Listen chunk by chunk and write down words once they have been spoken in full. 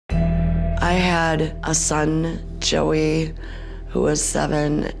I had a son, Joey, who was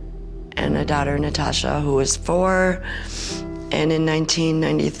 7, and a daughter, Natasha, who was 4. And in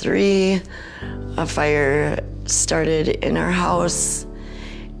 1993, a fire started in our house,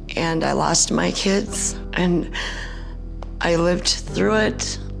 and I lost my kids, and I lived through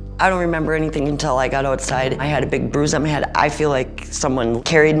it. I don't remember anything until I got outside. I had a big bruise on my head. I feel like someone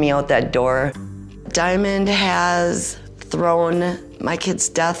carried me out that door. Diamond has thrown my kid's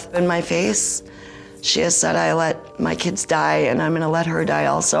death in my face. She has said I let my kids die, and I'm gonna let her die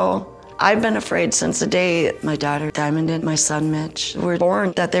also. I've been afraid since the day my daughter Diamond and my son Mitch were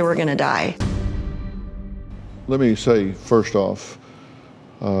born that they were gonna die. Let me say first off,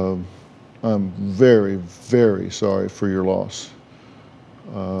 I'm very, very sorry for your loss.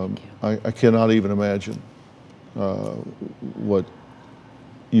 I cannot even imagine what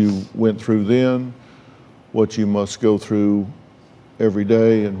you went through then, what you must go through every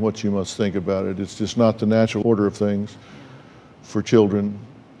day, and what you must think about it. It's just not the natural order of things for children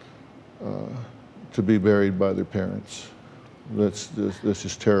to be buried by their parents. That's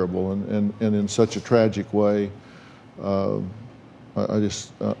just terrible, and in such a tragic way. You'll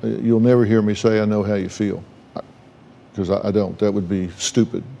never hear me say I know how you feel, because I don't. That would be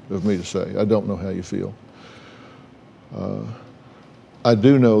stupid of me to say. I don't know how you feel. I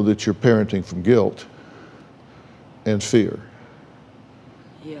do know that you're parenting from guilt and fear.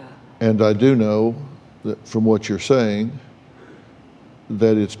 Yeah. And I do know that from what you're saying,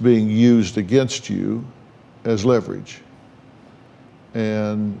 that it's being used against you as leverage.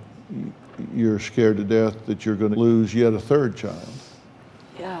 And you're scared to death that you're going to lose yet a third child.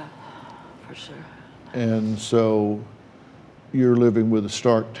 Yeah, for sure. And so you're living with a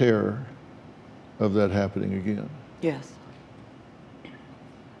stark terror of that happening again. Yes.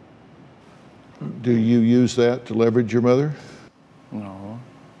 Do you use that to leverage your mother? No.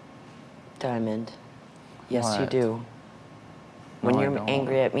 Diamond, yes What? you do. When No, I you're don't.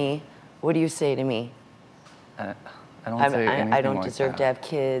 angry at me, what do you say to me? I don't say anything I don't like deserve that. to have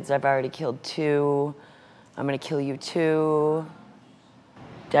kids. I've already killed 2. I'm gonna kill you too.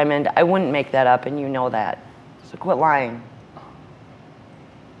 Diamond, I wouldn't make that up, and you know that. So quit lying.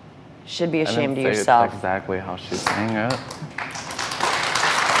 You should be ashamed of I didn't say yourself. It's exactly how she's saying it.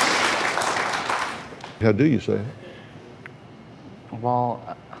 How do you say it? Well,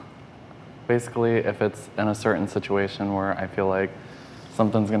 basically, if it's in a certain situation where I feel like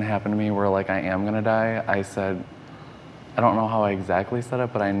something's gonna happen to me where like I am gonna die, I said, I don't know how I exactly said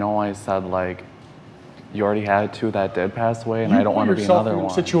it, but I know I said like, you already had 2 that did pass away, and I don't want to be another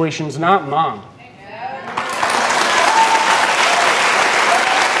one. Situations, not mom.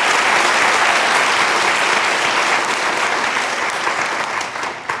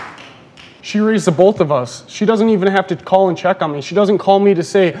 She raised the both of us. She doesn't even have to call and check on me. She doesn't call me to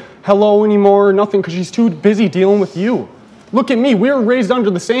say hello anymore or nothing because she's too busy dealing with you. Look at me. We were raised under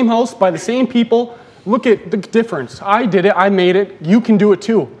the same house by the same people. Look at the difference. I did it. I made it. You can do it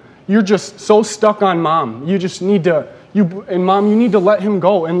too. You're just so stuck on mom. You just need to, and mom, you need to let him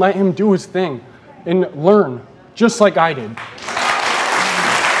go and let him do his thing and learn, just like I did.